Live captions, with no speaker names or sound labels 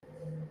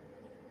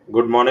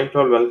Good morning to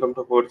all. Welcome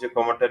to 4G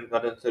Commodity and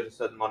Currency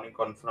Research Morning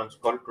Conference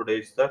Call. Today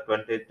is the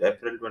 20th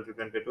April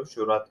 2022.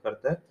 शुरुआत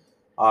करते हैं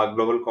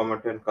global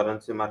commodity and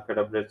currency market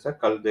update से।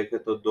 कल देखे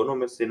तो दोनों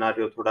में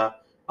सिनारियो थोड़ा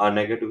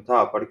नेगेटिव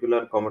था।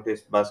 पर्टिकुलर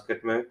कमोडिटीज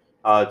बास्केट में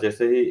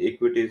जैसे ही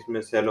इक्विटीज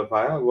में सेल ऑफ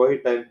आया वही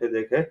टाइम पे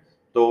देखे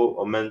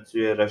तो मीन्स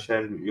ये रशिया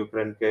एंड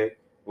यूक्रेन के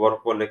वॉर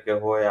को लेके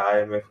हो या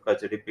आईएमएफ का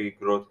जीडीपी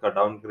ग्रोथ का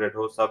डाउनग्रेड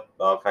हो, सब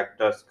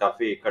फैक्टर्स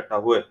काफी इकट्ठा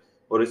हुए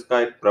और इसका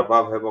एक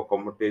प्रभाव है वो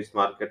कमोडिटीज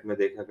मार्केट में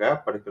देखा गया।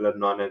 पर्टिकुलर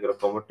नॉन एग्रो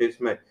कमोडिटीज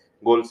में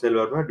गोल्ड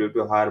सिल्वर में due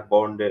to hire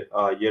bond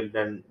yield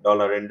and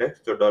dollar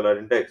index, जो डॉलर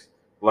इंडेक्स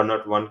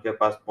 101 के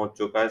पास पहुंच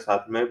चुका है।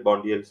 साथ में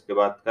बॉन्ड यील्ड्स की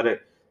बात करें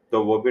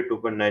तो वो भी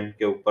 2.9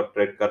 के ऊपर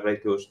ट्रेड कर रही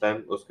थी उस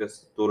टाइम। उसके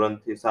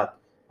तुरंत ही साथ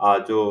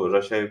जो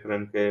रशिया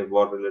यूक्रेन के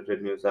वॉर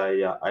रिलेटेड न्यूज आए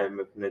या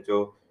आईएमएफ ने जो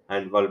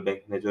एंड वर्ल्ड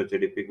बैंक ने जो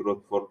जीडीपी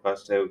ग्रोथ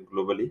फोरकास्ट है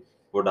ग्लोबली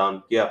वो डाउन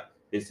किया।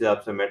 इस हिसाब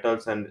से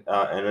मेटल्स एंड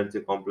एनर्जी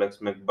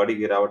कॉम्प्लेक्स में एक बड़ी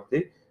गिरावट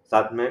थी।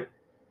 साथ में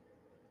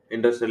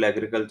industrial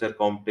agriculture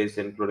commodities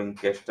including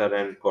castor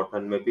and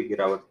cotton में भी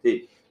गिरावट थी।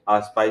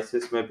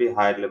 स्पाइसेस में भी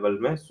हायर लेवल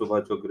में सुबह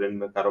जो ग्रीन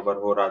में कारोबार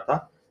हो रहा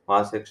था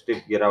वहां से एक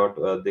स्टीप गिरावट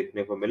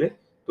देखने को मिली।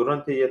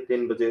 तुरंत ही ये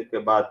 3 बजे के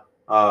बाद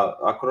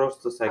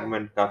अक्रॉस द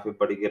सेगमेंट काफी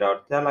बड़ी गिरावट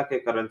थी। हालांकि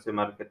करेंसी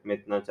मार्केट में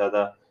इतना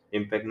ज्यादा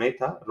इम्पैक्ट नहीं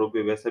था।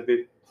 रूपी वैसे भी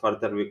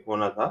फर्दर वीक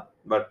होना था,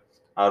 बट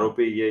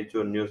रूपी ये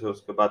जो न्यूज है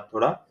उसके बाद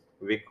थोड़ा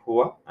वीक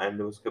हुआ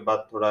एंड उसके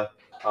बाद थोड़ा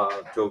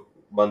जो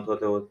बंद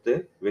होते होते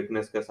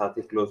वीकनेस के साथ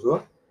ही क्लोज हुआ।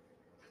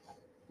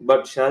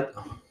 बट शायद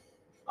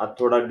आज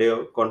थोड़ा डे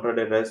कॉन्ट्रा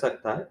डे रह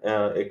सकता है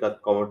एक आध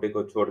कमोडिटी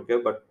को छोड़ के।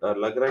 बट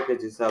लग रहा है कि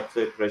जिस हिसाब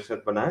से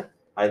प्रेशर बना है,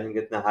 आई थिंक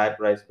इतने हाई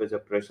प्राइस पे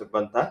जब प्रेशर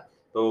बनता है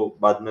तो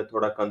बाद में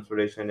थोड़ा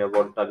कंसोलिडेशन या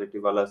वोलेटिलिटी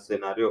वाला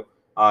सिनेरियो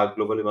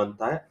ग्लोबली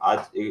बनता है। आज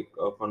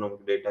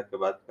इकोनॉमिक डेटा की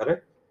बात करें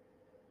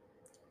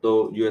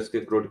तो यूएस के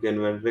क्रूड की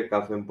इन्वेंटरी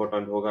काफी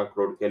इंपॉर्टेंट होगा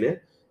क्रूड के लिए।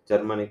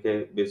 जर्मनी के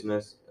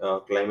बिजनेस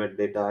क्लाइमेट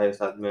डेटा है,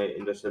 साथ में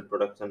इंडस्ट्रियल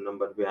प्रोडक्शन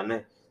नंबर भी आने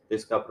हैं। तो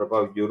इसका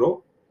प्रभाव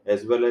euro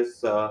as well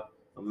as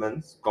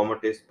means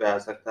commodities पे आ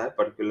सकता है,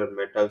 पर्टिकुलर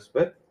मेटल्स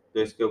पे। तो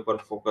इसके ऊपर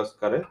फोकस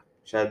करें,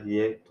 शायद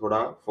ये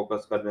थोड़ा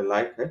फोकस करने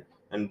लायक है।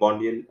 एंड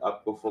बॉन्ड यील्ड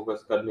आपको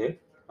फोकस करनी है।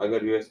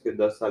 अगर यूएस के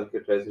 10 साल के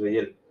ट्रेजरी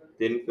यील्ड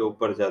 3 के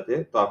ऊपर जाते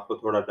हैं तो आपको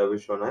थोड़ा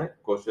डविश होना है,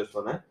 कोशियस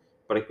होना है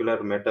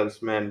पर्टिकुलर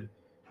मेटल्स में एंड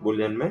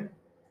बुलियन में।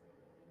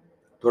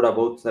 थोड़ा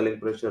बहुत सेलिंग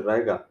प्रेशर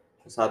रहेगा।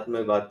 साथ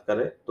में बात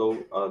करें तो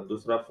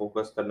दूसरा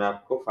फोकस करना है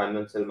आपको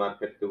फाइनेंशियल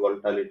मार्केट की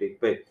वोलेटिलिटी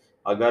पे।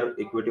 अगर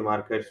इक्विटी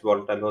मार्केट्स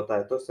वोलेटाइल होता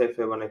है तो सेफ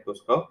हेवन है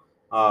उसका।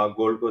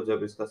 गोल्ड को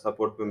जब इसका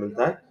सपोर्ट पे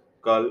मिलता है,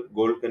 कल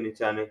गोल्ड के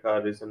नीचे आने का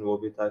रीजन वो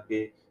भी था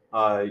कि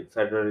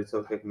फेडरल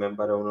रिजर्व के एक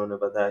मेंबर है, उन्होंने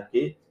बताया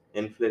कि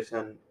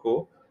इन्फ्लेशन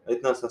को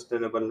इतना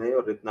सस्टेनेबल नहीं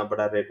और इतना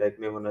बड़ा रेट हाइक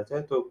नहीं होना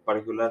चाहिए। तो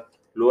पर्टिकुलर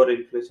लोअर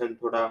इन्फ्लेशन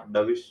थोड़ा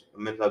डविश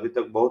मीन्स अभी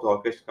तक बहुत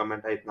हॉकिश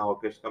कमेंट है, इतना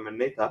हॉकिश कमेंट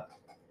नहीं था।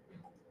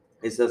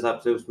 इस हिसाब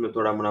से उसमें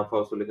थोड़ा मुनाफा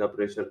वसूली का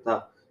प्रेशर था।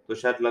 तो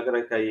शायद लग रहा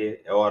है कि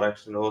ये ओवर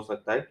एक्शन हो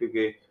सकता है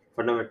क्योंकि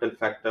फंडामेंटल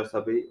फैक्टर्स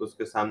अभी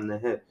उसके सामने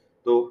है।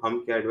 तो हम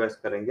क्या एडवाइस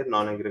करेंगे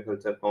नॉन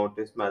एग्रीकल्चर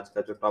कमोडिटीज में। आज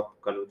का जो टॉप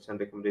कन्विक्शन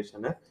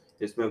रिकमेंडेशन है,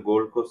 इसमें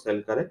गोल्ड को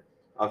सेल करें,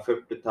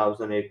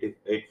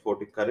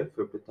 50,840 करें,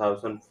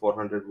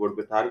 50,400 वुड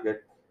बी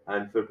टारगेट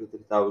एंड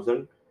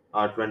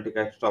 53,020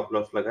 का स्टॉप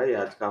लॉस लगाए। ये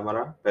आज का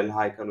हमारा पहला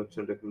हाई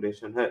कन्विक्शन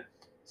रिकमेंडेशन है।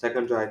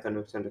 सेकंड जो हाई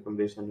कन्विक्शन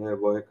रिकमेंडेशन है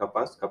वो है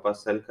कपास।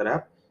 कपास सेल करें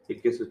आप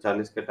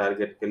 2140 के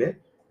टारगेट के लिए,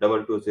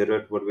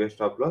 2208 वुड बी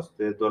स्टॉप लॉस।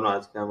 तो ये दोनों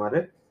आज के हमारे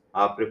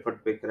प्रेफर्ड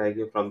पिक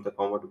रहेगी from the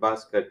commode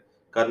basket.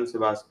 Currency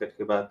basket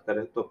की बात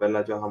करें तो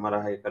पहला जो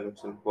हमारा हाई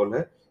कन्विक्शन कॉल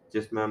है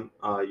जिसमें हम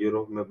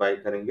यूरो में बाई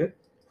करेंगे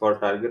for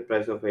target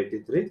price of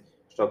 83,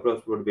 stop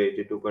loss would be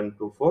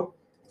 82.24।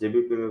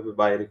 GBP में भी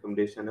बाय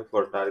रिकमेंडेशन है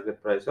for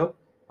target price of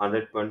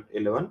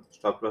 100.11,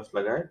 stop loss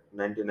लगाए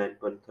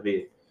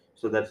 99.38।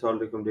 So that's all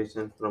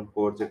recommendations from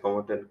Core J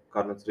Commodity and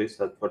Currency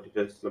Research. For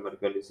details, you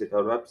can visit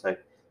our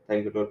website.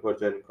 Thank you all for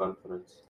joining conference.